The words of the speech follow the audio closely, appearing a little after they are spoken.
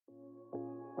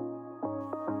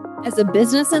As a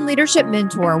business and leadership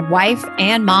mentor, wife,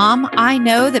 and mom, I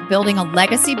know that building a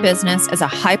legacy business as a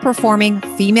high-performing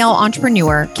female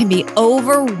entrepreneur can be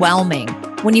overwhelming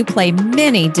when you play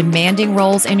many demanding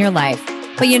roles in your life.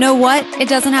 But you know what? It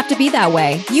doesn't have to be that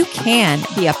way. You can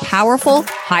be a powerful,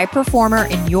 high performer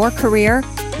in your career,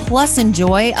 plus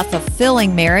enjoy a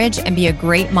fulfilling marriage and be a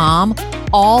great mom,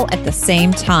 all at the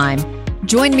same time.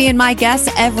 Join me and my guests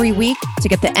every week to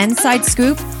get the inside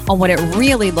scoop on what it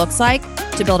really looks like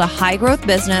to build a high-growth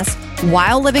business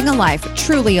while living a life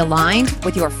truly aligned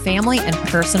with your family and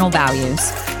personal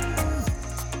values.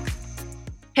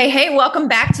 Hey, welcome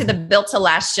back to the Built to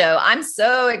Last show. I'm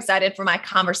so excited for my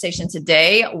conversation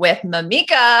today with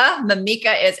Mamika.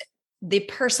 Mamika is the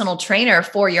personal trainer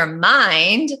for your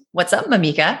mind. What's up,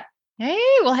 Mamika? Hey,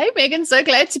 Megan. So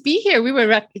glad to be here. We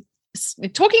were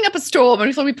talking up a storm, and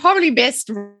we thought we'd probably best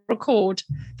record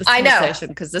this conversation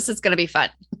because this is going to be fun.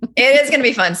 It is going to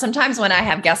be fun. Sometimes when I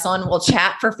have guests on, we'll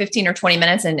chat for 15 or 20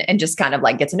 minutes and just kind of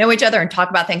like get to know each other and talk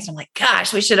about things. And I'm like,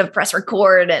 gosh, we should have pressed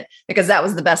record because that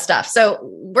was the best stuff. So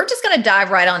we're just going to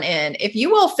dive right on in. If you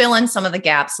will fill in some of the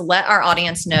gaps, let our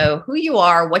audience know who you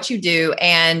are, what you do,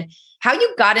 and how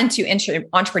you got into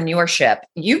entrepreneurship.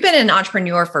 You've been an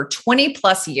entrepreneur for 20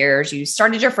 plus years. You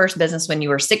started your first business when you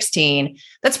were 16.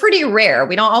 That's pretty rare.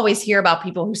 We don't always hear about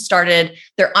people who started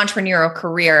their entrepreneurial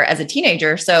career as a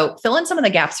teenager. So fill in some of the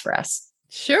gaps for us.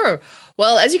 Sure.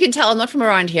 Well, as you can tell, I'm not from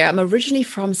around here. I'm originally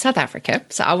from South Africa.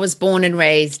 So I was born and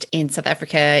raised in South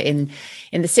Africa in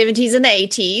the 70s and the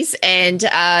 80s and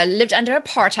lived under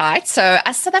apartheid. So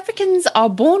as South Africans are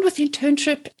born with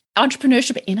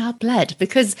entrepreneurship in our blood,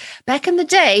 because back in the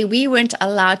day, we weren't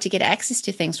allowed to get access to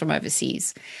things from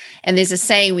overseas. And there's a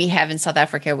saying we have in South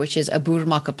Africa, which is 'n boer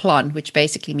maak 'n plan, which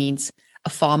basically means a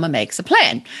farmer makes a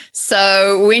plan.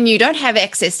 So when you don't have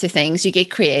access to things, you get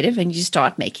creative and you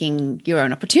start making your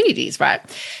own opportunities, right?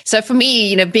 So for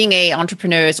me, being an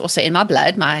entrepreneur is also in my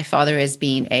blood. My father has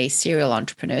been a serial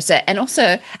entrepreneur. And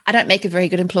also, I don't make a very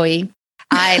good employee.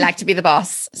 I like to be the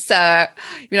boss. So,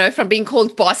 from being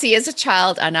called bossy as a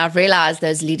child, and I've realized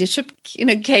those leadership,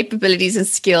 capabilities and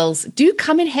skills do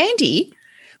come in handy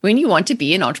when you want to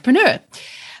be an entrepreneur.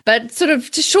 But sort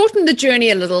of to shorten the journey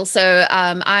a little. So,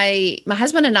 my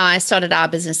husband and I started our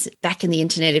business back in the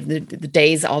internet of the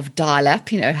days of dial-up,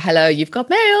 hello, you've got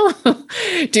mail,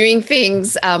 doing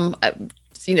things,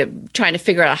 trying to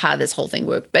figure out how this whole thing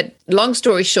worked. But long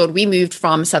story short, we moved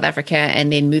from South Africa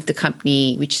and then moved the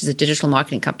company, which is a digital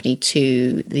marketing company,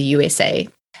 to the USA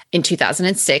in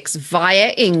 2006 via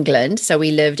England. So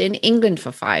we lived in England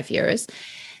for 5 years.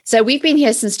 So we've been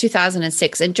here since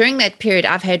 2006. And during that period,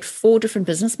 I've had 4 different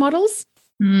business models.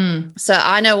 So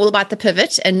I know all about the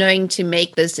pivot and knowing to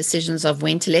make those decisions of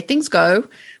when to let things go,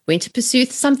 when to pursue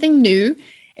something new,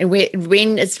 and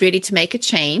when it's ready to make a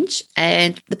change,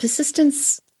 and the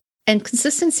persistence and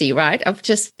consistency, right, of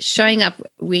just showing up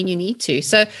when you need to.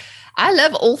 So I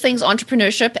love all things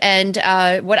entrepreneurship. And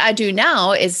what I do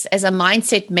now is, as a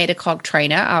mindset metacog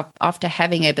trainer, after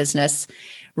having a business,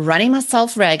 running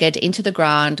myself ragged into the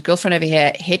ground, girlfriend over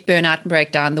here, hit burnout and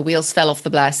breakdown, the wheels fell off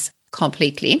the bus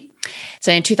completely.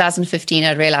 So in 2015,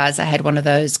 I realized I had one of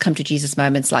those come to Jesus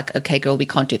moments like, okay, girl, we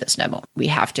can't do this no more. We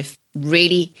have to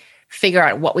really figure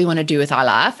out what we want to do with our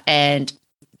life and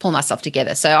pull myself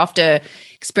together. So after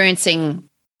experiencing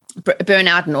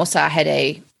burnout, and also I had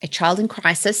a child in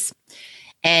crisis,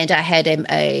 and I had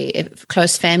a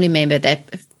close family member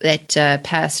that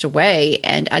passed away,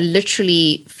 and I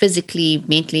literally physically,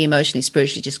 mentally, emotionally,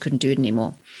 spiritually just couldn't do it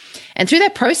anymore. And through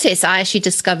that process, I actually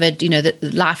discovered, the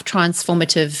life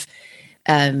transformative,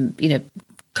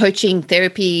 coaching,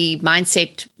 therapy,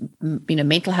 mindset,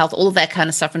 mental health, all of that kind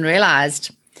of stuff, and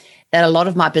realized that a lot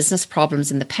of my business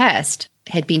problems in the past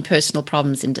had been personal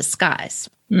problems in disguise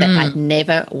that I'd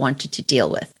never wanted to deal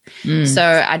with.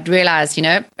 So I'd realized,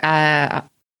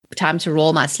 time to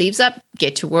roll my sleeves up,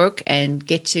 get to work, and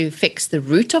get to fix the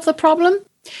root of the problem.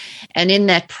 And in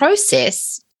that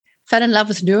process, fell in love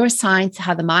with neuroscience,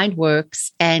 how the mind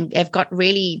works, and have got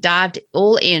really dived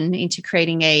all into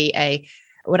creating a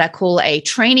what I call a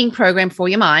training program for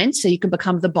your mind, so you can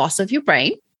become the boss of your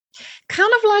brain,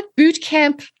 kind of like boot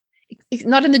camp,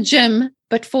 not in the gym,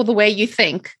 but for the way you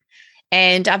think.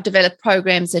 And I've developed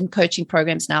programs and coaching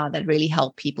programs now that really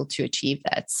help people to achieve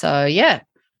that. So yeah,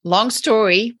 long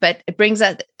story, but it brings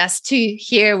us to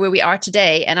here where we are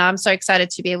today. And I'm so excited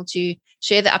to be able to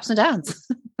share the ups and downs.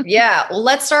 Yeah. Well,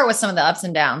 let's start with some of the ups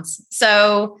and downs.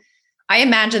 So I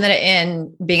imagine that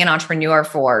in being an entrepreneur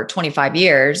for 25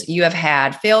 years, you have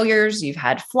had failures, you've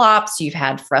had flops, you've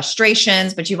had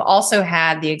frustrations, but you've also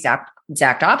had the exact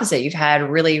opposite. You've had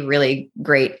really, really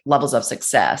great levels of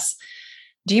success.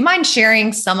 Do you mind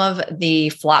sharing some of the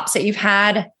flops that you've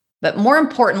had? But more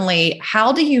importantly,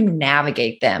 how do you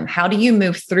navigate them? How do you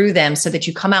move through them so that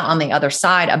you come out on the other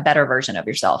side a better version of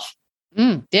yourself?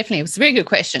 Definitely. It's a very good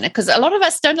question because a lot of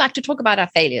us don't like to talk about our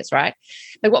failures, right?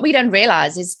 But what we don't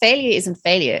realize is failure isn't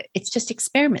failure. It's just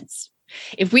experiments.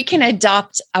 If we can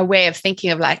adopt a way of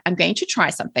thinking of like, I'm going to try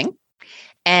something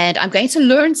and I'm going to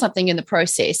learn something in the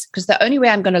process, because the only way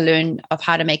I'm going to learn of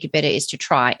how to make it better is to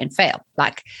try and fail.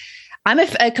 Like, I'm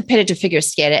a competitive figure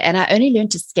skater, and I only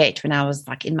learned to skate when I was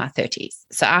like in my 30s.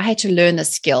 So I had to learn the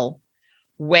skill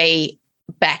way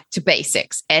back to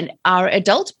basics. And our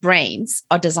adult brains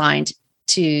are designed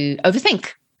to overthink.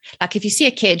 Like if you see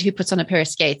a kid who puts on a pair of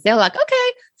skates, they're like, okay,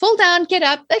 fall down, get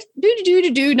up,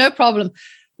 do, no problem.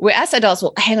 Whereas adults,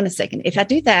 well, hang on a second. If I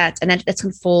do that and then it's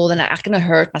going to fall, then I'm going to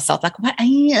hurt myself. Like, what?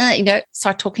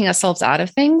 Start talking ourselves out of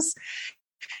things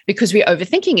because we're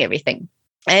overthinking everything.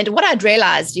 And what I'd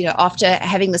realized, after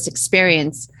having this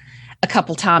experience a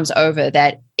couple times over,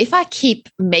 that if I keep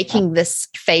making this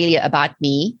failure about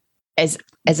me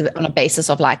on a basis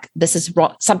of like, this is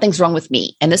wrong, something's wrong with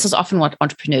me. And this is often what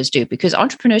entrepreneurs do, because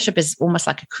entrepreneurship is almost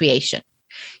like a creation.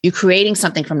 You're creating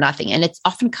something from nothing, and it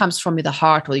often comes from the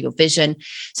heart or your vision.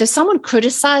 So if someone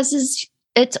criticizes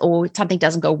it or something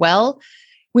doesn't go well,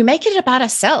 we make it about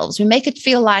ourselves. We make it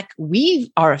feel like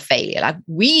we are a failure, like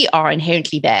we are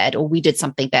inherently bad or we did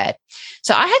something bad.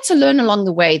 So I had to learn along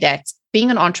the way that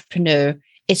being an entrepreneur,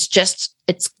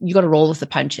 you got to roll with the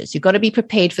punches. You've got to be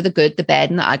prepared for the good, the bad,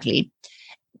 and the ugly.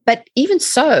 But even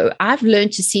so, I've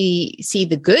learned to see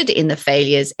the good in the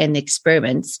failures and the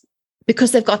experiments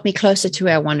because they've got me closer to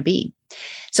where I want to be.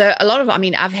 So I've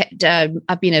been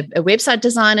a website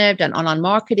designer, I've done online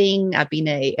marketing, I've been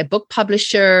a book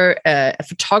publisher, a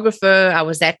photographer.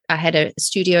 I had a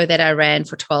studio that I ran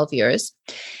for 12 years.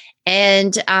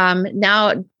 And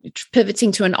now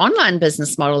pivoting to an online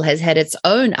business model has had its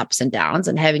own ups and downs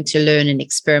and having to learn and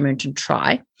experiment and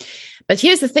try. But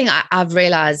here's the thing I've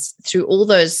realized through all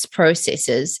those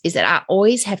processes is that I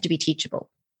always have to be teachable.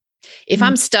 If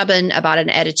I'm stubborn about an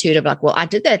attitude of like, well, I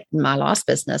did that in my last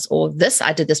business, or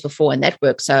I did this before and that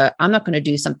worked, so I'm not going to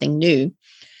do something new,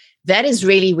 that is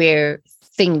really where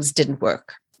things didn't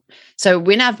work. So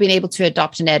when I've been able to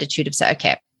adopt an attitude of say,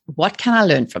 okay, what can I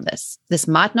learn from this? This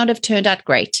might not have turned out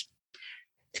great.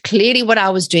 Clearly what I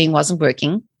was doing wasn't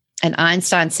working. And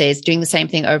Einstein says doing the same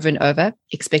thing over and over,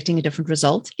 expecting a different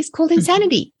result, is called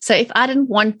insanity. So if I didn't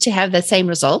want to have the same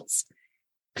results,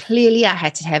 clearly I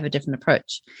had to have a different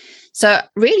approach. So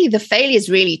really the failures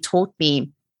really taught me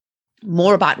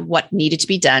more about what needed to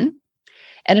be done.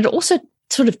 And it also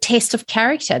sort of test of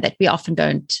character that we often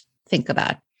don't think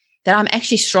about, that I'm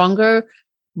actually stronger,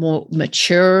 more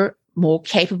mature, more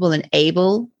capable and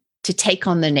able to take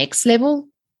on the next level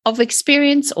of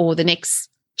experience or the next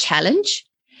challenge,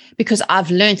 because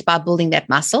I've learned by building that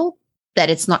muscle that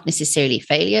it's not necessarily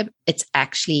failure, it's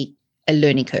actually a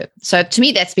learning curve. So to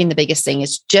me, that's been the biggest thing,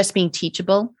 is just being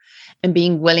teachable and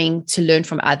being willing to learn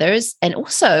from others, and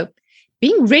also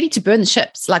being ready to burn the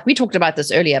ships. Like we talked about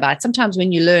this earlier, about sometimes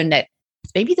when you learn that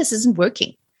maybe this isn't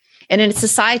working. And in a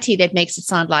society that makes it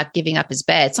sound like giving up is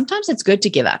bad, sometimes it's good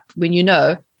to give up when you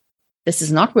know this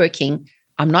is not working.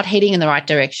 I'm not heading in the right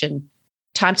direction.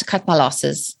 Time to cut my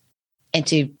losses and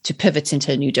to pivot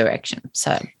into a new direction.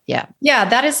 So, yeah. Yeah,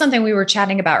 that is something we were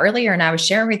chatting about earlier. And I was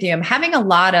sharing with you, I'm having a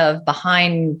lot of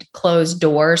behind closed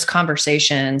doors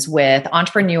conversations with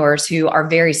entrepreneurs who are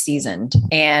very seasoned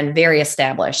and very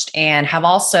established and have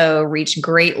also reached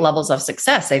great levels of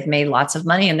success. They've made lots of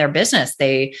money in their business.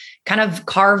 They kind of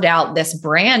carved out this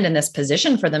brand and this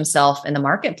position for themselves in the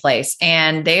marketplace.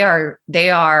 And they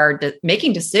are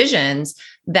making decisions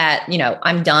that,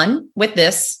 I'm done with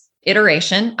this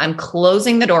iteration. I'm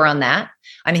closing the door on that.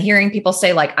 I'm hearing people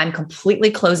say like, I'm completely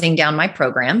closing down my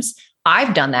programs.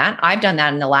 I've done that. I've done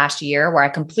that in the last year where I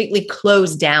completely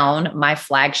closed down my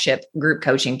flagship group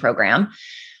coaching program.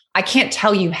 I can't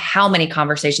tell you how many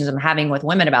conversations I'm having with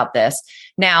women about this.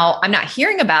 Now, I'm not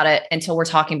hearing about it until we're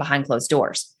talking behind closed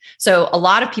doors. So a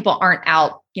lot of people aren't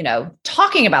out,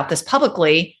 talking about this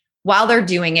publicly while they're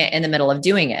doing it in the middle of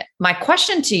doing it. My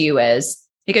question to you is,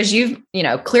 because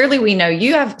clearly we know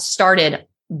you have started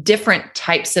different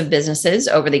types of businesses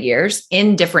over the years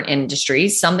in different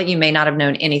industries, some that you may not have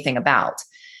known anything about.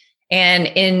 And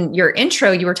in your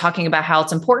intro, you were talking about how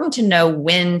it's important to know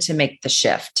when to make the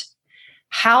shift.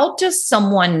 How does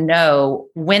someone know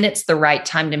when it's the right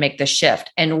time to make the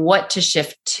shift and what to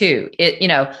shift to?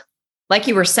 Like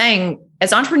you were saying,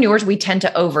 as entrepreneurs, we tend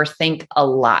to overthink a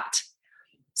lot.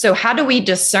 So how do we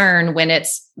discern when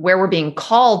it's where we're being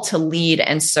called to lead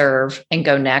and serve and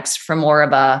go next from more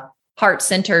of a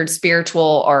heart-centered,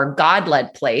 spiritual, or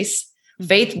God-led place,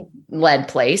 faith-led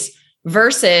place,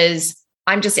 versus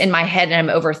I'm just in my head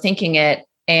and I'm overthinking it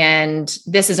and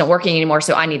this isn't working anymore,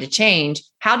 so I need to change.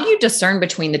 How do you discern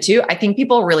between the two? I think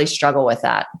people really struggle with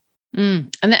that.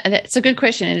 And that's a good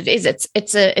question. And it is.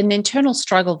 It's an internal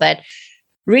struggle that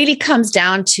really comes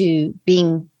down to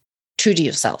being true to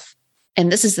yourself.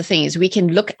 And this is the thing, is we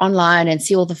can look online and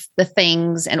see all the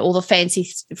things and all the fancy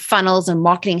funnels and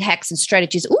marketing hacks and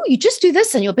strategies. Oh, you just do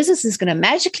this and your business is going to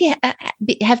magically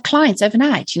have clients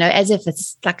overnight, as if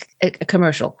it's like a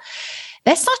commercial.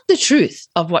 That's not the truth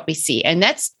of what we see. And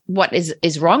that's what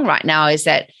is wrong right now, is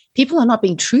that people are not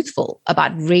being truthful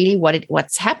about really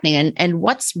what's happening, and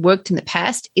what's worked in the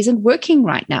past isn't working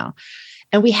right now.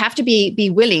 And we have to be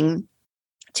willing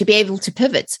to be able to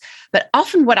pivot. But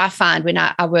often what I find when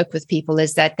I work with people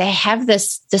is that they have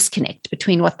this disconnect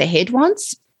between what the head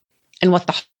wants and what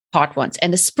the heart wants.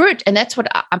 And the spirit, and that's what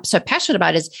I'm so passionate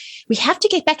about, is we have to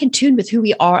get back in tune with who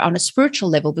we are on a spiritual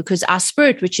level, because our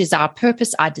spirit, which is our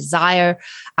purpose, our desire,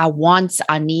 our wants,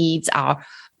 our needs,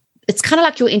 it's kind of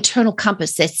like your internal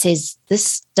compass that says,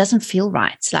 this doesn't feel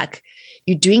right. It's like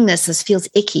you're doing this feels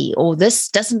icky, or this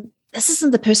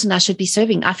isn't the person I should be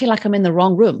serving. I feel like I'm in the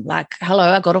wrong room. Like, hello,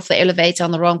 I got off the elevator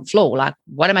on the wrong floor. Like,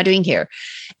 what am I doing here?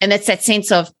 And it's that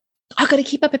sense of, I got to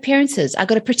keep up appearances. I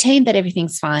got to pretend that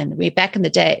everything's fine. We're back in the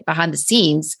day, behind the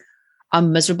scenes,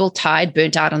 I'm miserable, tired,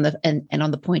 burnt out on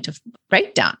the point of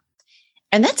breakdown.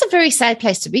 And that's a very sad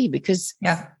place to be, because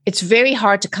it's very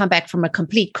hard to come back from a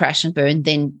complete crash and burn,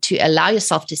 then to allow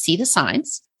yourself to see the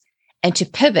signs and to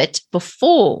pivot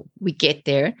before we get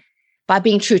there by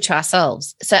being true to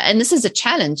ourselves. So, and this is a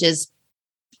challenge, is,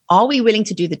 are we willing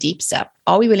to do the deep step?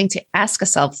 Are we willing to ask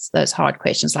ourselves those hard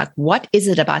questions? Like, what is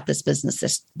it about this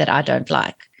business that I don't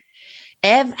like?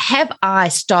 Have I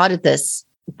started this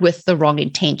with the wrong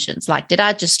intentions? Like, did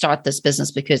I just start this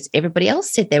business because everybody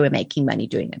else said they were making money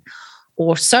doing it?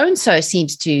 Or so-and-so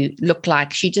seems to look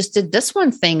like she just did this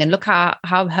one thing and look how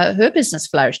her business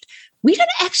flourished. We don't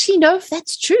actually know if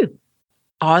that's true.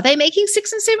 Are they making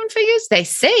 6 and 7 figures? They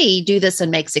say do this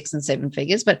and make 6 and 7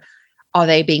 figures, but are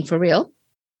they being for real?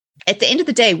 At the end of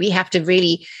the day, we have to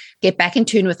really get back in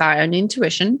tune with our own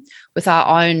intuition, with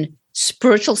our own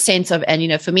spiritual sense of,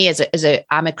 and for me,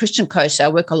 I'm a Christian coach, so I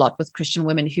work a lot with Christian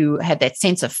women who have that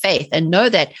sense of faith and know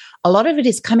that a lot of it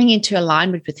is coming into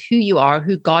alignment with who you are,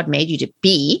 who God made you to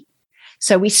be.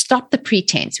 So we stop the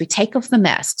pretense, we take off the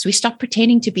masks, we stop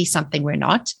pretending to be something we're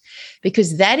not,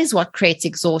 because that is what creates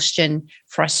exhaustion,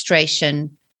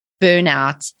 frustration,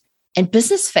 burnout, and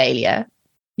business failure.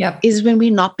 Is when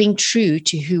we're not being true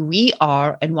to who we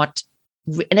are and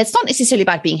it's not necessarily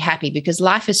about being happy, because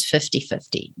life is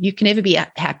 50-50. You can never be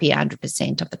happy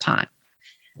 100% of the time.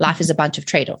 Life is a bunch of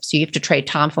trade-offs. So you have to trade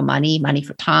time for money, money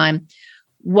for time.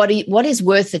 What is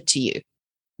worth it to you?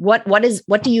 What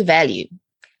do you value?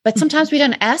 But sometimes we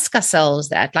don't ask ourselves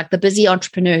that, like the busy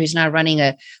entrepreneur who's now running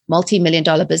a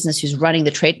multi-million-dollar business, who's running the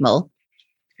treadmill,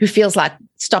 who feels like,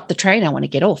 stop the train, I want to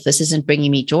get off. This isn't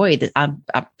bringing me joy. That I'm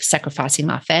sacrificing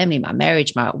my family, my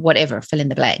marriage, my whatever, fill in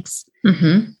the blanks.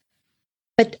 Mm-hmm.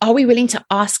 But are we willing to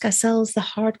ask ourselves the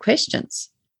hard questions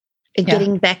and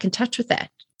getting back in touch with that?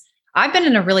 I've been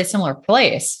in a really similar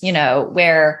place,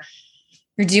 where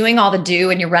you're doing all the do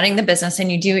and you're running the business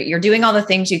and you're doing all the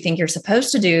things you think you're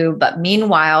supposed to do. But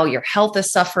meanwhile, your health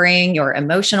is suffering, your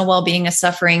emotional well-being is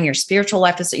suffering, your spiritual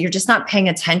life you're just not paying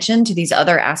attention to these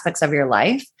other aspects of your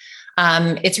life.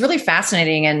 It's really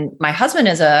fascinating. And my husband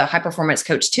is a high performance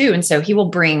coach too. And so he will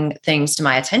bring things to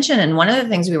my attention. And one of the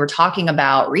things we were talking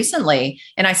about recently,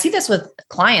 and I see this with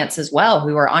clients as well,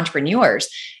 who are entrepreneurs,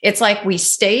 it's like we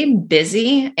stay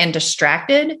busy and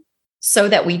distracted so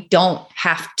that we don't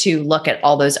have to look at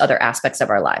all those other aspects of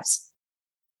our lives.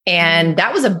 And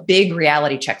that was a big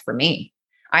reality check for me.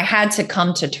 I had to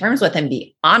come to terms with and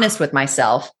be honest with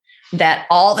myself that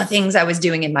all the things I was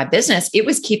doing in my business, it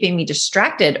was keeping me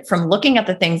distracted from looking at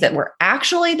the things that were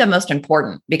actually the most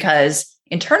important, because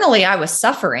internally I was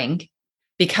suffering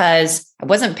because I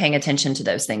wasn't paying attention to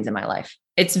those things in my life.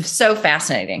 It's so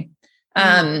fascinating.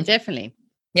 Definitely.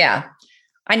 Yeah.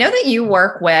 I know that you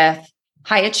work with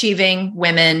high achieving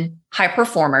women, high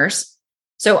performers.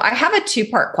 So I have a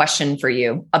 2-part question for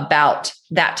you about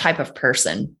that type of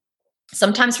person.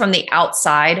 Sometimes from the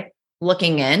outside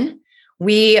looking in,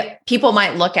 people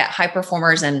might look at high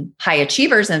performers and high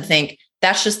achievers and think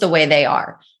that's just the way they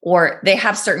are, or they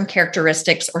have certain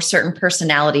characteristics or certain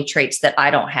personality traits that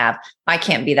I don't have. I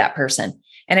can't be that person.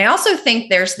 And I also think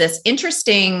there's this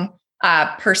interesting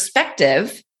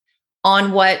perspective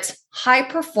on what high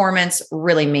performance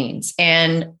really means.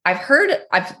 And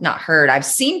I've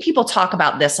seen people talk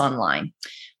about this online,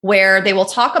 where they will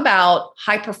talk about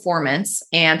high performance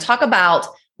and talk about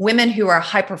women who are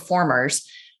high performers,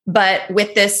 but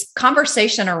with this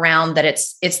conversation around that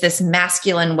it's this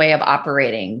masculine way of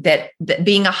operating, that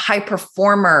being a high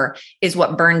performer is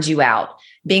what burns you out.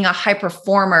 Being a high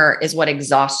performer is what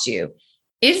exhausts you.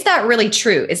 Is that really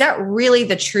true? Is that really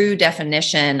the true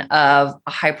definition of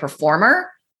a high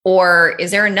performer? Or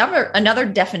is there another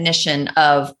definition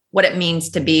of what it means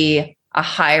to be a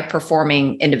high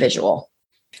performing individual?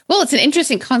 Well, it's an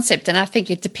interesting concept, and I think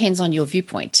it depends on your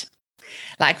viewpoint.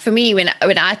 Like for me, when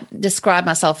I describe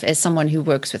myself as someone who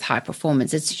works with high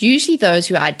performance, it's usually those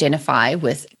who identify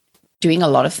with doing a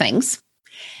lot of things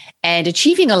and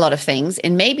achieving a lot of things,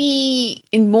 and maybe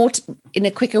in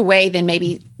a quicker way than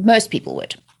maybe most people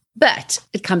would. But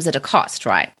it comes at a cost,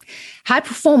 right? High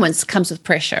performance comes with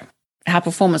pressure. High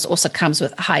performance also comes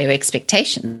with higher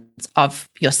expectations of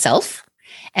yourself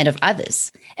and of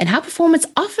others. And high performance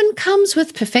often comes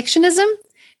with perfectionism,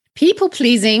 people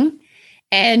pleasing,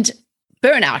 and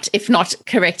burnout, if not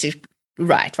corrected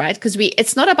right? Because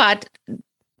it's not about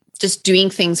just doing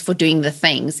things for doing the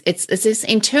things. It's this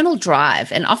internal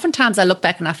drive. And oftentimes I look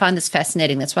back and I find this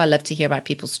fascinating. That's why I love to hear about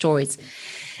people's stories.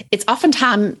 It's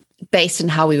oftentimes based on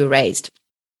how we were raised.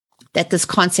 That this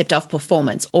concept of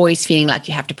performance, always feeling like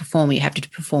you have to perform.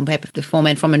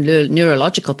 And from a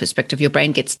neurological perspective, your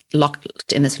brain gets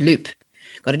locked in this loop.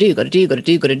 Got to do.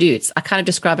 I kind of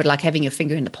describe it like having your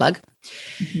finger in the plug.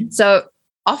 Mm-hmm. So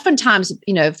oftentimes,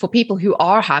 for people who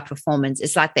are high performance,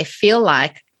 it's like they feel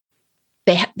like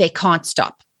they can't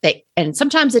stop. And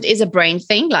sometimes it is a brain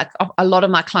thing. Like a lot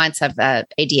of my clients have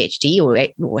ADHD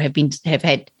or have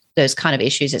had those kind of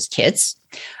issues as kids,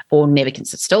 or never can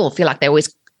sit still, or feel like they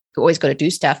always got to do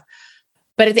stuff.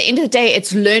 But at the end of the day,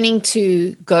 it's learning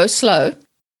to go slow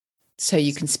so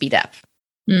you can speed up.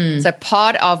 So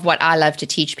part of what I love to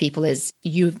teach people is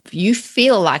you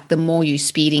feel like the more you're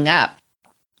speeding up,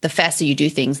 the faster you do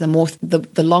things,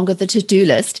 the longer the to-do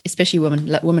list, especially women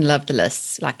love the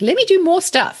lists. Like, let me do more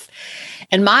stuff.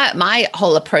 And my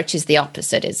whole approach is the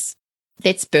opposite, is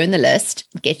let's burn the list,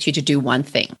 get you to do one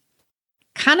thing.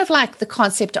 Kind of like the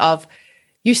concept of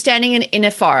you're standing in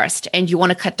a forest and you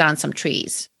want to cut down some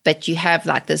trees, but you have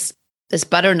like this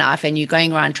butter knife and you're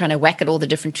going around trying to whack at all the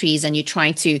different trees, and you're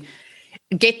trying to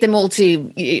get them all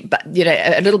to,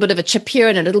 a little bit of a chip here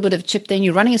and a little bit of a chip there, and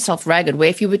you're running yourself ragged, where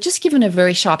if you were just given a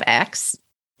very sharp axe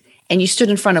and you stood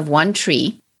in front of one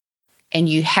tree and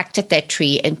you hacked at that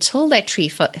tree until that tree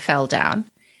fell down,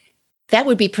 that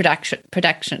would be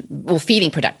production or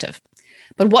feeling productive.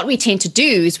 But what we tend to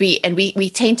do is we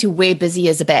tend to wear busy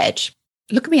as a badge.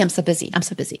 Look at me, I'm so busy. I'm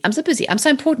so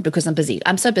important because I'm busy.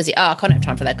 I'm so busy. Oh, I can't have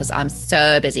time for that because I'm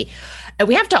so busy. And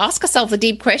we have to ask ourselves a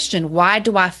deep question. Why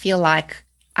do I feel like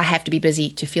I have to be busy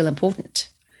to feel important?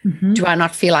 Mm-hmm. Do I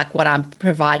not feel like what I'm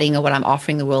providing or what I'm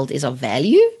offering the world is of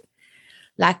value?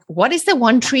 Like, what is the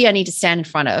one tree I need to stand in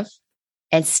front of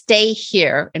and stay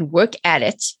here and work at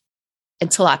it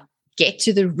until I get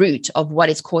to the root of what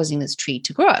is causing this tree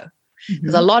to grow?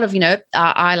 Because a lot of,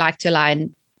 I like to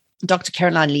align. Dr.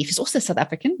 Caroline Leaf is also South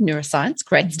African, neuroscience,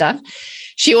 great stuff.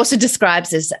 She also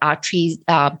describes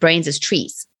our brains as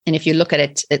trees. And if you look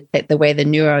at it, the way the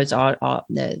neurons are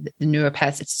the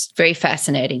neuropaths, it's very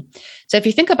fascinating. So if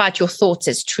you think about your thoughts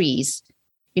as trees,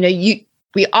 we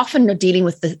often are dealing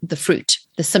with the fruit,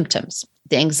 the symptoms,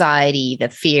 the anxiety, the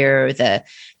fear, the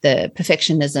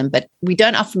perfectionism, but we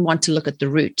don't often want to look at the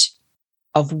root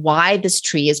of why this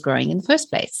tree is growing in the first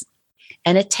place.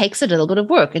 And it takes a little bit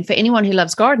of work. And for anyone who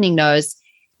loves gardening knows,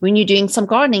 when you're doing some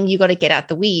gardening, you got to get out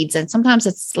the weeds. And sometimes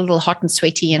it's a little hot and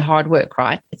sweaty and hard work,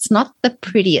 right? It's not the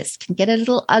prettiest, can get a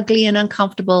little ugly and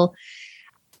uncomfortable,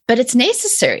 but it's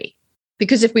necessary.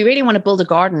 Because if we really want to build a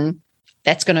garden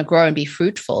that's going to grow and be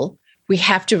fruitful, we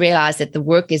have to realize that the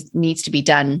work needs to be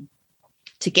done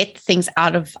to get things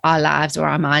out of our lives or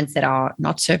our minds that are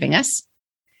not serving us,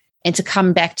 and to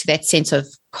come back to that sense of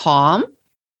calm.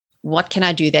 What can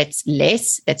I do that's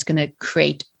going to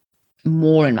create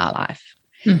more in my life?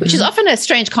 Mm-hmm. Which is often a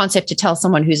strange concept to tell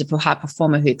someone who's a high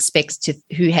performer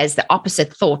who has the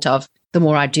opposite thought of the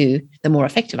more I do, the more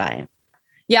effective I am.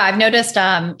 Yeah, I've noticed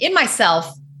in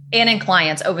myself and in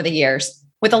clients over the years,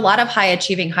 with a lot of high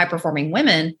achieving, high performing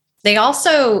women, they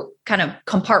also kind of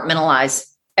compartmentalize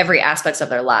every aspect of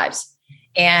their lives.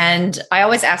 And I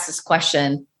always ask this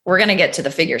question. We're going to get to the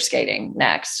figure skating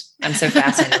next. I'm so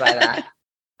fascinated by that.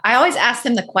 I always ask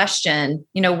them the question,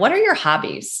 what are your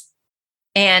hobbies?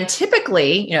 And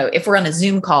typically, if we're on a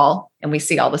Zoom call and we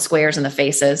see all the squares and the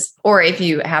faces, or if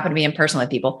you happen to be in person with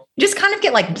people, you just kind of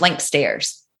get like blank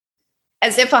stares.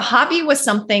 as if a hobby was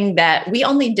something that we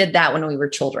only did that when we were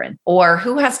children, or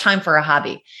who has time for a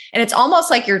hobby? And it's almost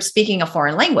like you're speaking a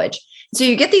foreign language. So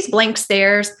you get these blank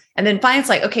stares, and then finally it's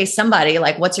like, okay, somebody,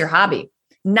 like, what's your hobby?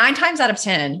 9 times out of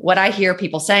 10, what I hear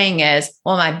people saying is,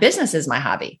 well, my business is my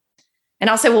hobby. And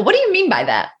I'll say, well, what do you mean by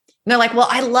that? And they're like, well,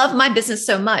 I love my business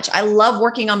so much. I love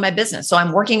working on my business. So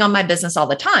I'm working on my business all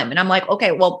the time. And I'm like,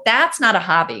 okay, well, that's not a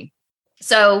hobby.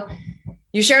 So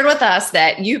you shared with us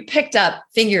that you picked up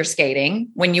figure skating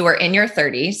when you were in your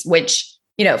 30s, which,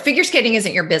 figure skating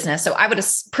isn't your business. So I would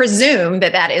presume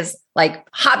that that is like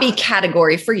hobby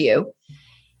category for you.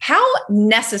 How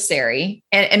necessary,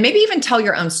 and maybe even tell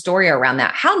your own story around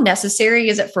that. How necessary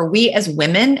is it for we as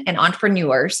women and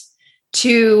entrepreneurs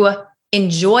to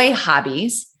enjoy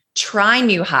hobbies, try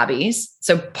new hobbies?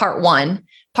 So part 1.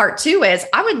 Part 2 is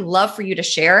I would love for you to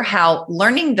share how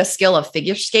learning the skill of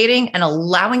figure skating and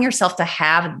allowing yourself to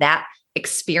have that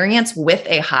experience with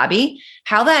a hobby,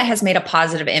 how that has made a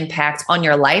positive impact on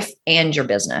your life and your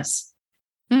business.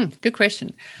 Good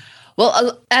question.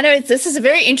 Well, I know this is a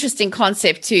very interesting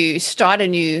concept to start a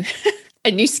new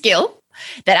skill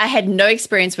that I had no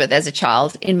experience with as a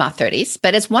child in my 30s.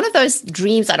 But it's one of those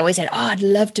dreams I'd always had, I'd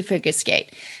love to figure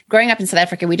skate. Growing up in South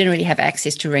Africa, we didn't really have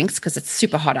access to rinks because it's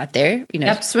super hot out there.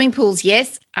 Yep. Swimming pools,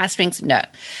 yes. Ice rinks, no.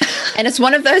 And it's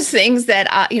one of those things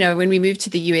that, when we moved to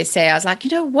the USA, I was like,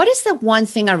 what is the one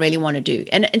thing I really want to do?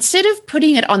 And instead of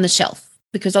putting it on the shelf,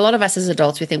 because a lot of us as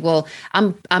adults, we think, well,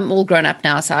 I'm all grown up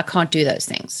now, so I can't do those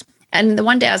things. And the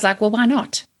one day I was like, well, why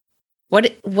not?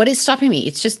 What is stopping me?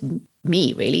 It's just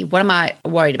me, really. What am I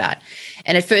worried about?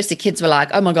 And at first the kids were like,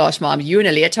 oh my gosh, Mom, you in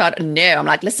a leotard? No, I'm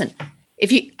like, listen,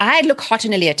 I look hot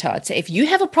in a leotard. So if you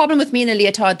have a problem with me in a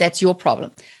leotard, that's your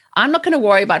problem. I'm not going to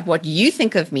worry about what you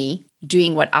think of me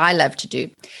doing what I love to do.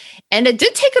 And it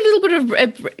did take a little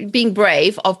bit of being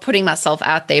brave of putting myself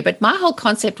out there. But my whole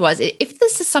concept was, if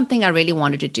this is something I really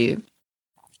wanted to do,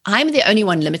 I'm the only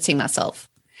one limiting myself,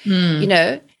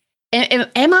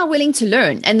 Am I willing to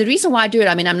learn? And the reason why I do it,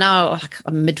 I'm now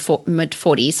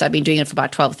mid-40s, so I've been doing it for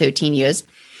about 12, 13 years.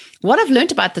 What I've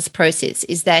learned about this process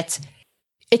is that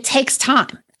it takes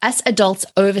time. Us adults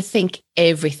overthink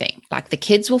everything. Like the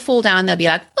kids will fall down, they'll be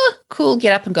like, oh, cool,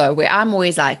 get up and go. Where I'm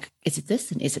always like, is it this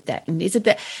and is it that and is it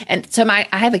that? And so I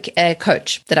have a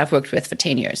coach that I've worked with for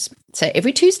 10 years. So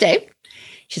every Tuesday,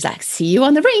 she's like, see you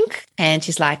on the rink. And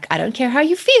she's like, I don't care how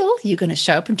you feel. You're going to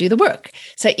show up and do the work.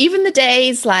 So even the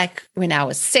days like when I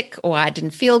was sick or I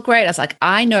didn't feel great, I was like,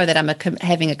 I know that I'm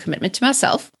having a commitment to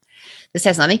myself. This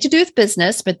has nothing to do with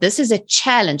business, but this is a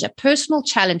challenge, a personal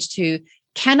challenge to,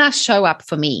 can I show up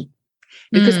for me?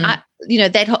 Because that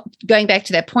going back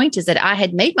to that point is that I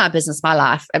had made my business my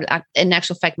life. In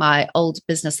actual fact, my old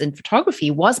business in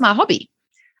photography was my hobby.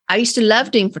 I used to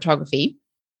love doing photography.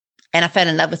 And I fell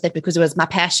in love with it because it was my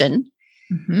passion,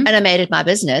 and I made it my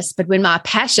business. But when my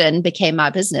passion became my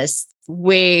business,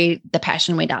 where the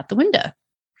passion went out the window,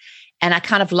 and I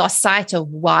kind of lost sight of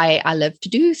why I love to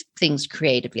do things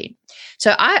creatively.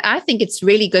 So I think it's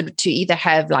really good to either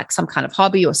have like some kind of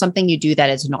hobby or something you do that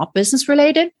is not business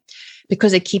related,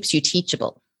 because it keeps you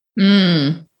teachable.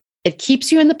 It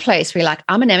keeps you in the place where you're like,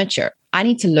 I'm an amateur. I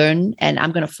need to learn, and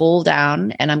I'm going to fall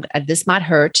down, and this might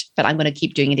hurt, but I'm going to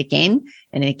keep doing it again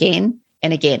and again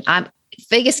and again.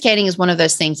 Figure skating is one of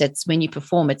those things that's when you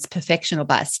perform, it's perfection or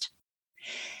bust,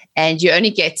 and you only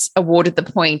get awarded the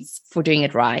points for doing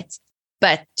it right.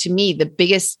 But to me, the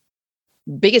biggest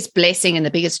blessing and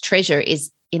the biggest treasure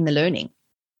is in the learning.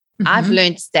 I've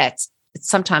learned that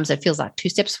sometimes it feels like 2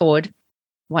 steps forward,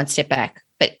 1 step back,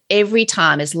 but every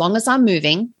time, as long as I'm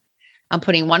moving, I'm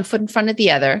putting one foot in front of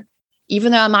the other.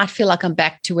 Even though I might feel like I'm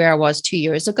back to where I was 2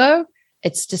 years ago,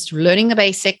 it's just learning the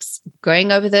basics,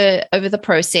 going over the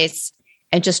process,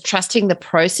 and just trusting the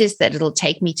process that it'll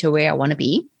take me to where I want to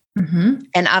be.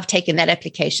 And I've taken that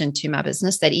application to my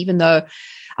business, that even though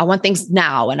I want things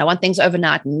now and I want things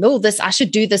overnight and all this, I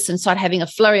should do this and start having a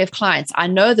flurry of clients. I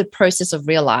know the process of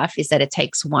real life is that it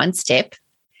takes one step,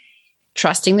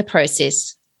 trusting the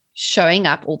process, showing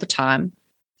up all the time,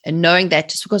 and knowing that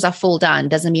just because I fall down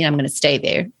doesn't mean I'm going to stay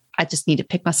there. I just need to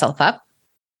pick myself up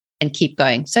and keep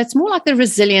going. So it's more like the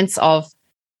resilience of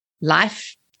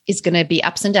life is going to be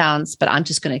ups and downs, but I'm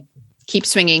just going to keep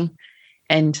swinging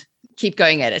and keep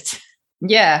going at it.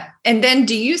 Yeah. And then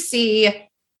do you see,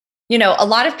 a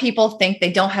lot of people think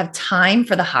they don't have time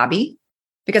for the hobby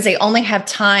because they only have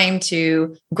time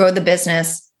to grow the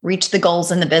business, reach the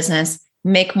goals in the business,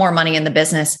 make more money in the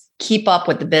business, keep up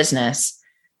with the business.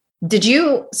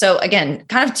 So again,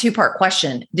 kind of 2-part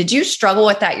question. Did you struggle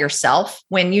with that yourself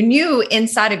when you knew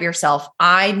inside of yourself,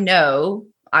 I know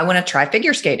I want to try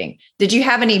figure skating? Did you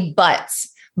have any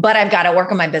buts but I've got to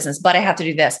work on my business, but I have to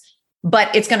do this,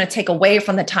 but it's going to take away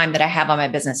from the time that I have on my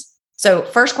business. So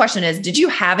first question is, did you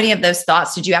have any of those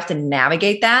thoughts? Did you have to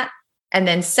navigate that? And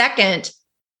then second,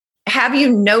 have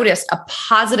you noticed a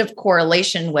positive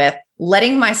correlation with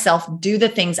letting myself do the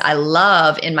things I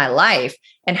love in my life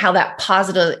and how that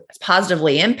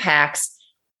positively impacts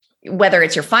whether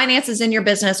it's your finances in your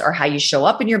business or how you show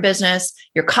up in your business,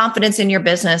 your confidence in your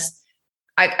business?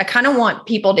 I kind of want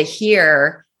people to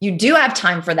hear you do have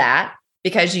time for that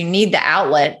because you need the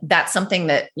outlet. That's something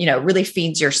that, really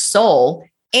feeds your soul.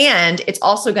 And it's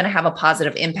also going to have a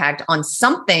positive impact on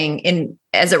something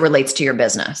as it relates to your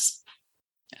business.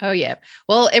 Oh, yeah.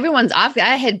 Well,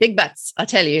 I had big butts. I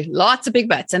tell you, lots of big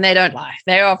butts, and they don't lie.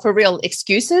 They are for real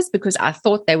excuses because I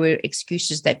thought they were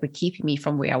excuses that were keeping me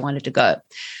from where I wanted to go.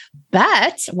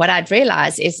 But what I'd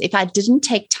realized is if I didn't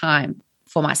take time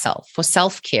for myself, for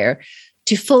self-care,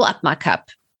 to fill up my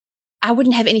cup, I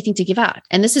wouldn't have anything to give out.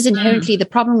 And this is inherently the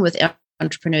problem with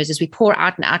entrepreneurs is we pour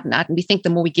out and out and out, and we think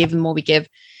the more we give,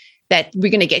 that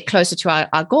we're going to get closer to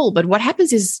our goal. But what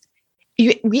happens is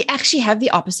we actually have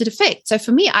the opposite effect. So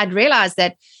for me, I'd realized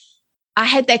that I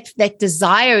had that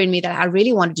desire in me that I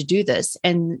really wanted to do this.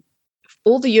 And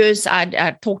all the years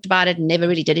I talked about it and never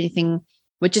really did anything,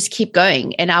 would just keep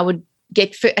going. And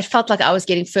it felt like I was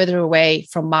getting further away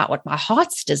from what my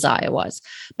heart's desire was.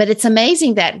 But it's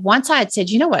amazing that once I had said,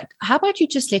 you know what, how about you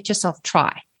just let yourself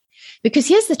try? Because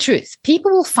here's the truth.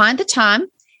 People will find the time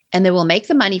and they will make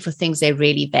the money for things they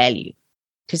really value.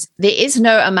 Because there is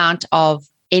no amount of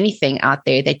anything out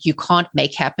there that you can't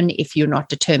make happen if you're not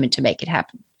determined to make it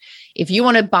happen. If you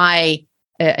want to buy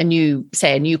a new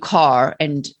car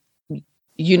and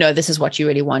this is what you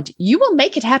really want, you will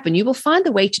make it happen. You will find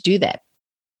the way to do that.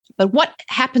 But what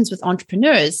happens with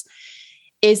entrepreneurs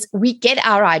is we get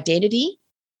our identity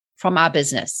from our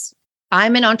business.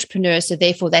 I'm an entrepreneur, so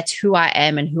therefore that's who I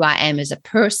am and who I am as a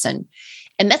person.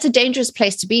 And that's a dangerous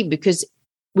place to be because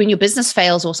when your business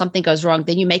fails or something goes wrong,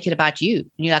 then you make it about you. And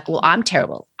you're like, well, I'm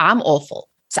terrible. I'm awful.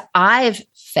 So I've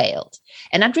failed.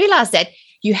 And I've realized that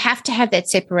you have to have that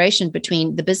separation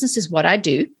between the business is what I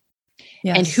do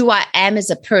and who I am as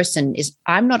a person is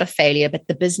I'm not a failure, but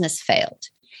the business failed.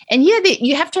 And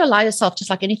you have to allow yourself, just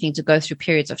like anything, to go through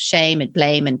periods of shame and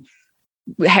blame and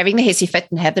having the hissy fit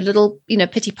and have the little,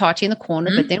 pity party in the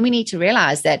corner. Mm-hmm. But then we need to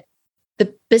realize that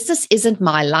the business isn't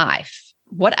my life.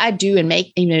 What I do and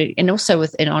make, and also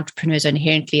within entrepreneurs are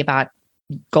inherently about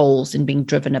goals and being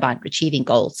driven about achieving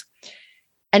goals.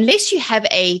 Unless you have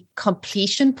a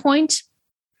completion point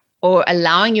or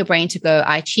allowing your brain to go,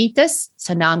 I achieved this,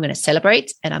 so now I'm going to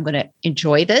celebrate and I'm going to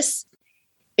enjoy this.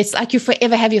 It's like you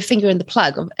forever have your finger in the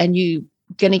plug and you're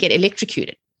going to get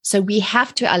electrocuted. So we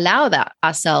have to allow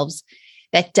ourselves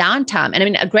that downtime.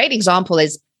 And a great example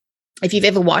is if you've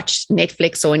ever watched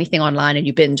Netflix or anything online and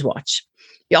you binge watch,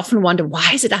 you often wonder,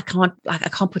 why is it I can't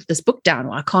put this book down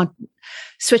or I can't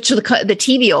switch the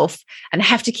TV off and I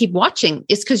have to keep watching?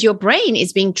 It's because your brain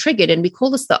is being triggered. And we call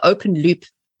this the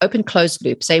open closed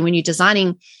loop. So when you're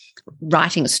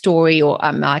writing a story or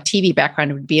our TV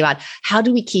background would be about how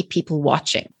do we keep people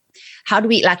watching? How do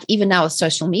we, even now with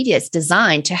social media, it's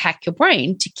designed to hack your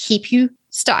brain to keep you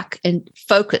stuck and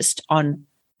focused on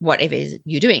whatever it is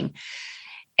you're doing.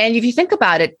 And if you think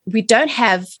about it, we don't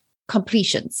have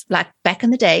completions. Like back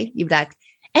in the day, you'd be like,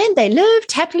 and they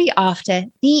lived happily after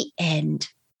the end.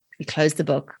 We close the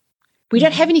book. We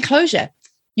don't have any closure.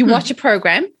 You watch a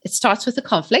program. It starts with a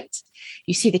conflict.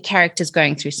 You see the characters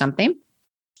going through something.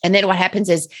 And then what happens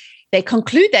is they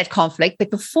conclude that conflict.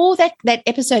 But before that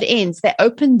episode ends, they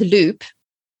open the loop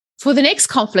for the next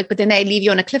conflict, but then they leave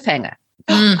you on a cliffhanger.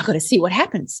 I got to see what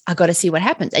happens. I got to see what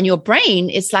happens. And your brain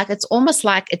is it's almost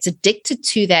like it's addicted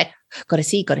to that. Got to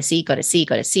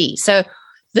see. So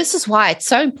this is why it's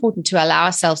so important to allow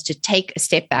ourselves to take a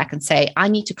step back and say, I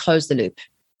need to close the loop.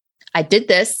 I did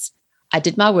this. I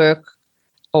did my work,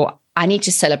 or I need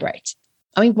to celebrate.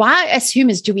 Why as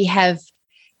humans do we have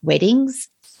weddings,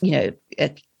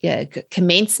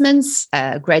 commencements,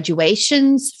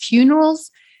 graduations,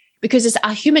 funerals? Because it's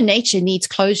our human nature needs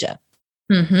closure.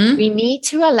 Mm-hmm. We need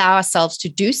to allow ourselves to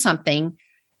do something,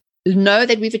 know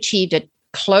that we've achieved it,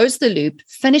 close the loop,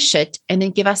 finish it, and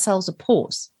then give ourselves a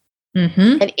pause.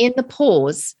 Mm-hmm. And in the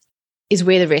pause is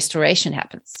where the restoration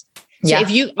happens. So if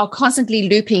you are constantly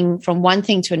looping from one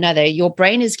thing to another, your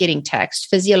brain is getting taxed.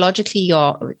 Physiologically,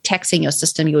 you're taxing your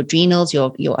system, your adrenals,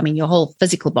 your whole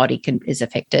physical body is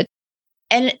affected.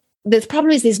 And the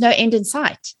problem is there's no end in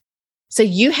sight. So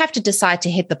you have to decide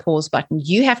to hit the pause button.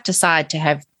 You have to decide to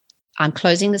have, I'm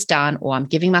closing this down or I'm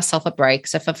giving myself a break.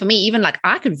 So for me, even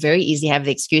I could very easily have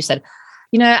the excuse that,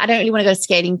 I don't really want to go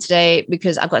skating today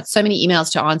because I've got so many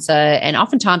emails to answer. And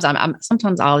oftentimes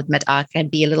sometimes I'll admit I can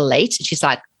be a little late. And she's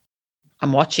like,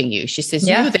 I'm watching you. She says,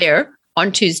 you were there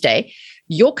on Tuesday.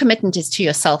 Your commitment is to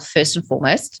yourself first and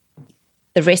foremost.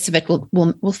 The rest of it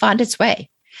will find its way.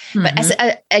 But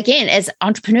as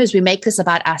entrepreneurs, we make this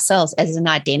about ourselves as an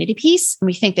identity piece. And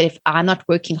we think that if I'm not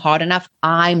working hard enough,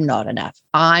 I'm not enough.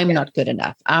 I'm not good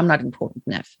enough. I'm not important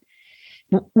enough.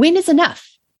 When is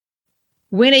enough?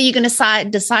 When are you going to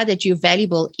decide that you're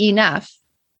valuable enough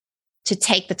to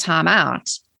take the time out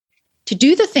to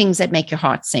do the things that make your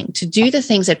heart sing, to do the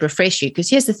things that refresh you? Because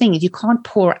here's the thing, is you can't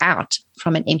pour out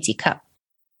from an empty cup.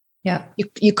 Yeah.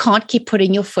 You can't keep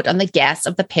putting your foot on the gas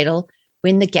of the pedal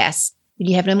when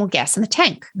you have no more gas in the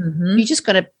tank. You're just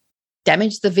going to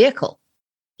damage the vehicle.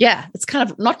 Yeah. It's kind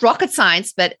of not rocket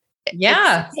science, but it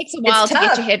takes a while to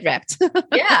get your head wrapped.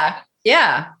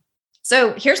 Yeah.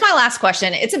 So here's my last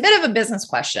question. It's a bit of a business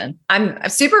question. I'm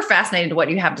super fascinated to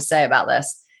what you have to say about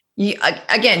this. You've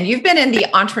been in the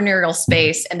entrepreneurial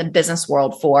space and the business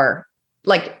world for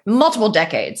like multiple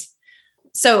decades.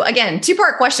 So again,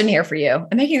 two-part question here for you.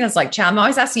 I'm making this like, I'm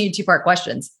always asking you two-part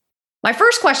questions. My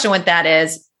first question with that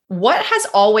is, what has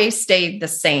always stayed the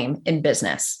same in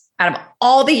business out of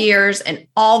all the years and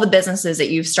all the businesses that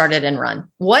you've started and run?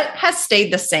 What has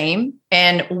stayed the same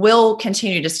and will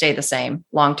continue to stay the same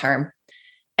long-term?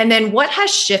 And then what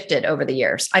has shifted over the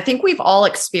years? I think we've all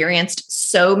experienced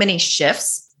so many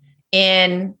shifts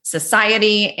in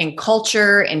society and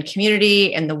culture and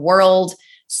community and the world.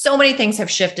 So many things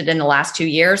have shifted in the last 2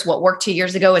 years. What worked 2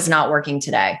 years ago is not working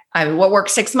today. What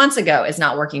worked 6 months ago is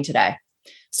not working today.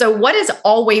 So what has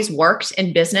always worked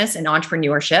in business and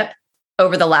entrepreneurship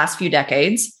over the last few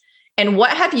decades? And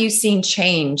what have you seen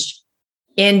change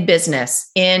in business,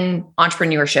 in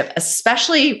entrepreneurship,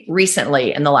 especially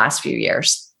recently in the last few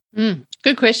years?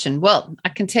 Good question. Well, I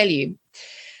can tell you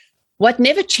what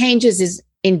never changes is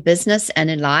in business and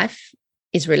in life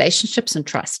is relationships and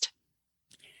trust.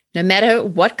 No matter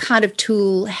what kind of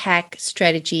tool, hack,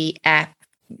 strategy, app,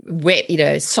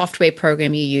 software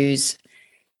program you use,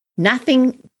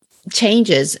 nothing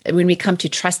changes when we come to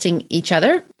trusting each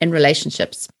other and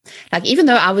relationships. Like, even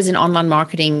though I was in online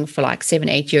marketing for like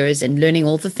 7-8 years and learning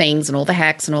all the things and all the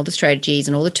hacks and all the strategies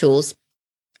and all the tools,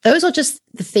 those are just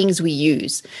the things we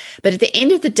use. But at the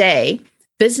end of the day,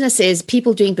 business is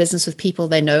people doing business with people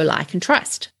they know, like, and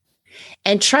trust.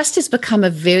 And trust has become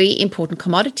a very important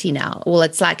commodity now. Well,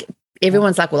 it's like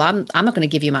everyone's like, well, I'm not going to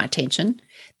give you my attention.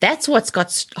 That's what's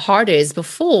got harder. Is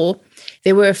before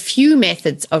there were a few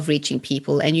methods of reaching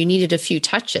people and you needed a few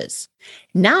touches.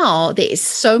 Now there is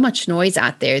so much noise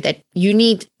out there that you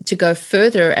need to go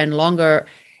further and longer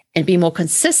and be more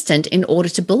consistent in order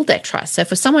to build that trust. So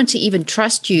for someone to even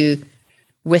trust you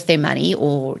with their money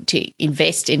or to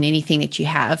invest in anything that you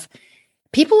have,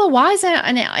 people are wiser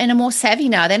and are more savvy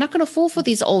now. They're not going to fall for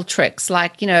these old tricks.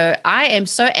 Like, I am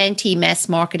so anti-mass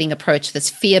marketing approach, this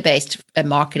fear-based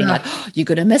marketing, like, you're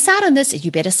going to miss out on this.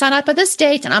 You better sign up by this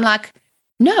date. And I'm like,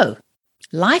 no,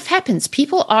 life happens.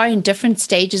 People are in different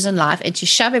stages in life, and to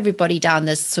shove everybody down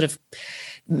this sort of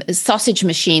sausage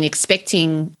machine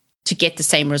expecting to get the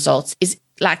same results is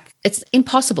like, it's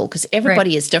impossible because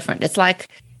everybody is different. It's like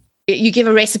you give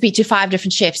a recipe to 5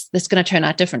 different chefs, that's going to turn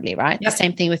out differently, right? Yep. The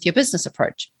same thing with your business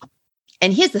approach.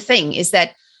 And here's the thing is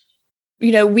that,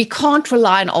 we can't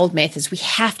rely on old methods. We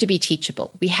have to be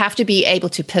teachable. We have to be able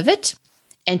to pivot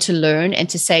and to learn and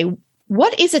to say,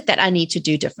 what is it that I need to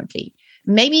do differently?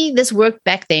 Maybe this worked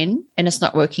back then and it's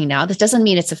not working now. This doesn't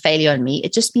mean it's a failure on me.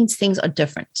 It just means things are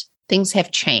different. Things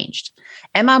have changed.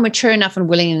 Am I mature enough and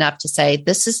willing enough to say,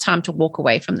 this is time to walk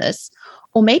away from this?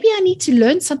 Or maybe I need to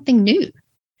learn something new.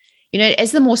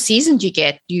 As the more seasoned you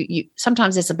get, you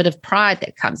sometimes there's a bit of pride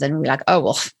that comes in and we're like, oh,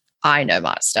 well, I know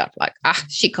my stuff. Like,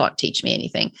 she can't teach me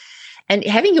anything. And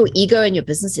having your ego in your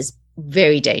business is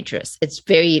very dangerous. It's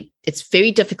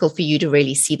very difficult for you to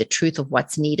really see the truth of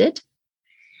what's needed.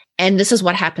 And this is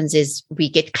what happens is we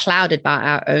get clouded by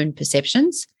our own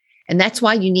perceptions. And that's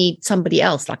why you need somebody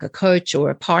else, like a coach or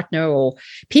a partner or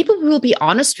people who will be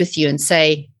honest with you and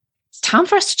say, it's time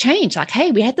for us to change. Like,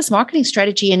 hey, we had this marketing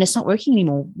strategy and it's not working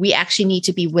anymore. We actually need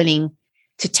to be willing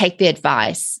to take the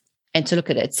advice and to look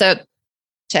at it. So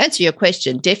to answer your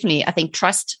question, definitely, I think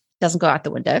trust doesn't go out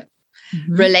the window.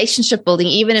 Mm-hmm. Relationship building,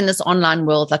 even in this online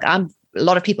world, like a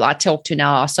lot of people I talk to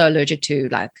now are so allergic to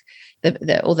like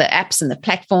all the apps and the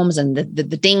platforms and the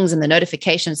dings and the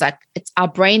notifications. Like our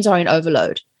brains are in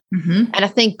overload. Mm-hmm. And I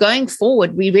think going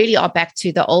forward, we really are back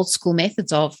to the old school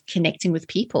methods of connecting with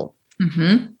people.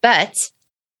 Mm-hmm. But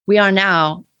we are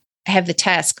now have the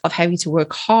task of having to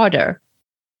work harder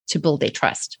to build their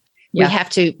trust. We have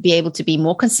to be able to be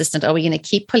more consistent. Are we going to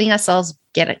keep pulling ourselves,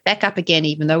 get it back up again,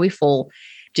 even though we fall,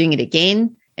 doing it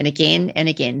again and again and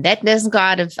again? That doesn't go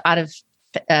out of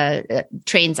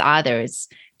trends either. It's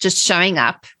just showing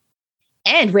up.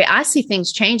 And where I see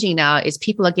things changing now is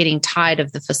people are getting tired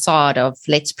of the facade of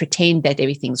let's pretend that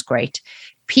everything's great.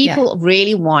 People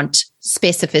really want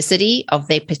specificity of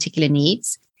their particular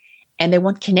needs, and they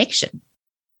want connection.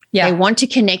 Yeah. They want to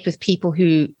connect with people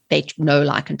who they know,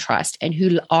 like, and trust, and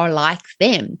who are like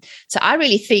them. So I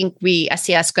really think I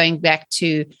see us going back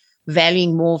to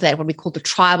valuing more of that, what we call the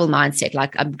tribal mindset.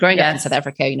 Like, I'm growing up in South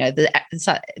Africa,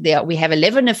 we have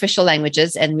 11 official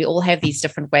languages, and we all have these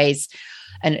different ways,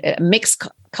 and a mixed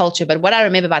culture. But what I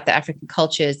remember about the African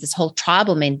culture is this whole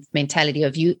tribal mentality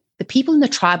of the people in the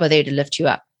tribe are there to lift you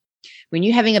up. When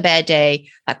you're having a bad day,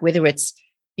 like whether it's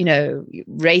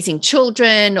raising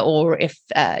children, or if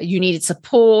you needed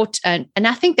support. And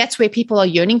I think that's where people are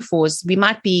yearning for, is we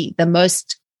might be the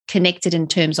most connected in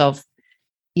terms of,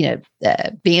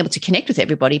 being able to connect with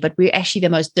everybody, but we're actually the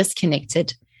most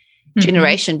disconnected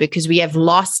generation, because we have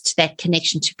lost that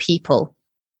connection to people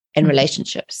and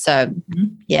relationships. So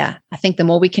I think the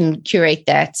more we can curate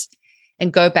that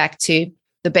and go back to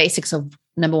the basics of,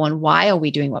 number one, why are we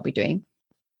doing what we're doing?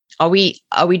 Are we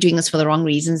doing this for the wrong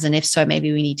reasons? And if so,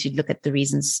 maybe we need to look at the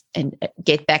reasons and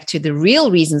get back to the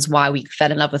real reasons why we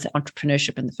fell in love with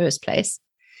entrepreneurship in the first place.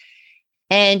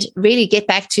 And really get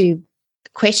back to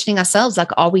questioning ourselves,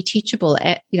 like, are we teachable?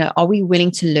 Are we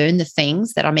willing to learn the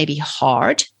things that are maybe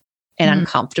hard and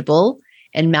uncomfortable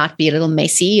and might be a little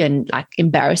messy and like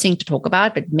embarrassing to talk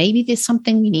about, but maybe there's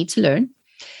something we need to learn?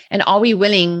 And are we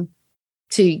willing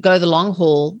to go the long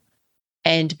haul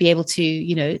and be able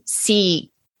to,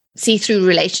 see through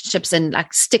relationships and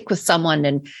like stick with someone,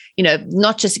 and,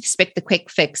 not just expect the quick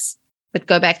fix, but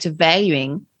go back to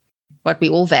valuing what we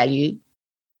all value,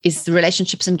 is the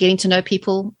relationships and getting to know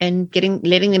people and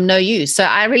letting them know you. So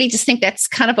I really just think that's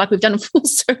kind of like we've done a full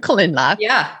circle in life.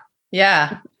 Yeah.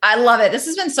 Yeah. I love it. This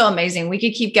has been so amazing. We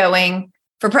could keep going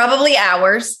for probably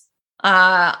hours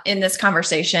in this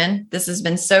conversation. This has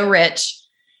been so rich.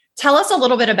 Tell us a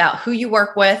little bit about who you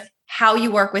work with, how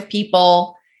you work with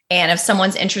people, and if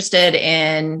someone's interested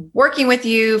in working with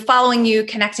you, following you,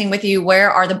 connecting with you, where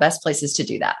are the best places to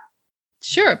do that?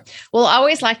 Sure. Well, I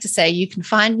always like to say you can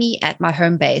find me at my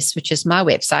home base, which is my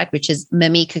website, which is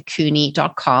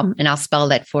mamikacooney.com. And I'll spell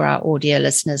that for our audio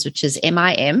listeners, which is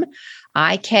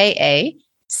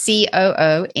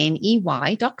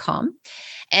MIMIKACOONEY.com.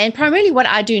 And primarily what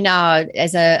I do now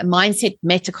as a mindset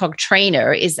metacog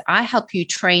trainer is I help you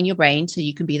train your brain so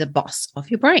you can be the boss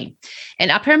of your brain.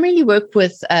 And I primarily work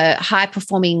with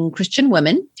high-performing Christian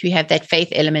women who have that faith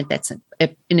element that's an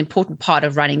important part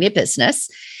of running their business.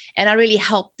 And I really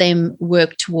help them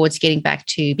work towards getting back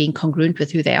to being congruent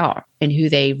with who they are and who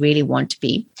they really want to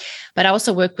be. But I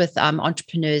also work with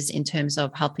entrepreneurs in terms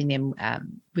of helping them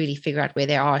really figure out where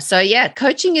they are. So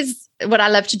coaching is what I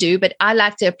love to do, but I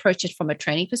like to approach it from a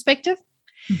training perspective.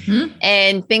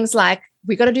 And things like,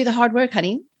 we got to do the hard work,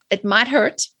 honey. It might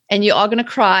hurt and you are going to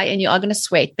cry and you are going to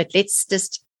sweat, but there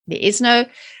is no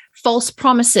false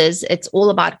promises. It's all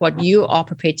about what you are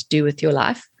prepared to do with your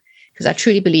life. Because I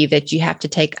truly believe that you have to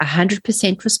take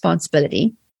 100%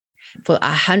 responsibility for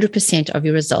 100% of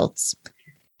your results,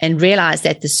 and realize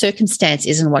that the circumstance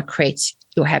isn't what creates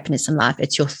your happiness in life.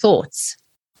 It's your thoughts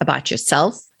about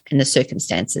yourself and the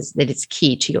circumstances that is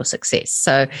key to your success.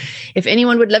 So if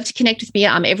anyone would love to connect with me,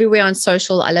 I'm everywhere on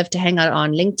social. I love to hang out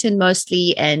on LinkedIn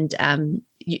mostly, and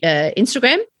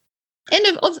Instagram,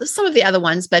 and of some of the other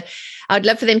ones, but I'd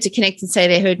love for them to connect and say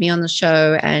they heard me on the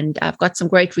show. And I've got some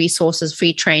great resources,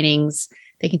 free trainings.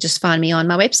 They can just find me on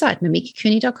my website,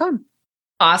 mamikacooney.com.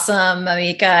 Awesome,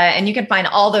 Mamika. And you can find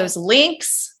all those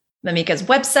links, Mamika's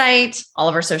website, all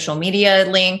of our social media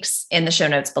links in the show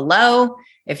notes below.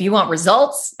 If you want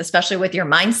results, especially with your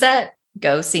mindset,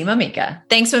 go see Mamika.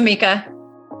 Thanks, Mamika.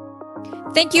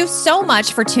 Thank you so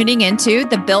much for tuning into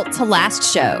the Built to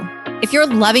Last show. If you're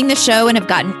loving the show and have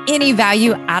gotten any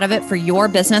value out of it for your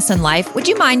business and life, would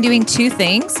you mind doing two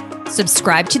things?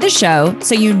 Subscribe to the show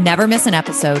so you never miss an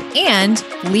episode, and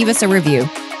leave us a review.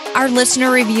 Our listener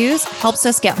reviews helps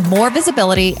us get more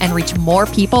visibility and reach more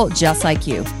people just like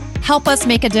you. Help us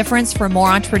make a difference for more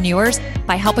entrepreneurs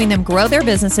by helping them grow their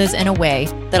businesses in a way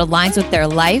that aligns with their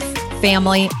life,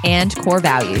 family, and core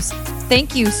values.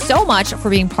 Thank you so much for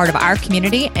being part of our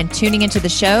community and tuning into the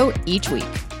show each week.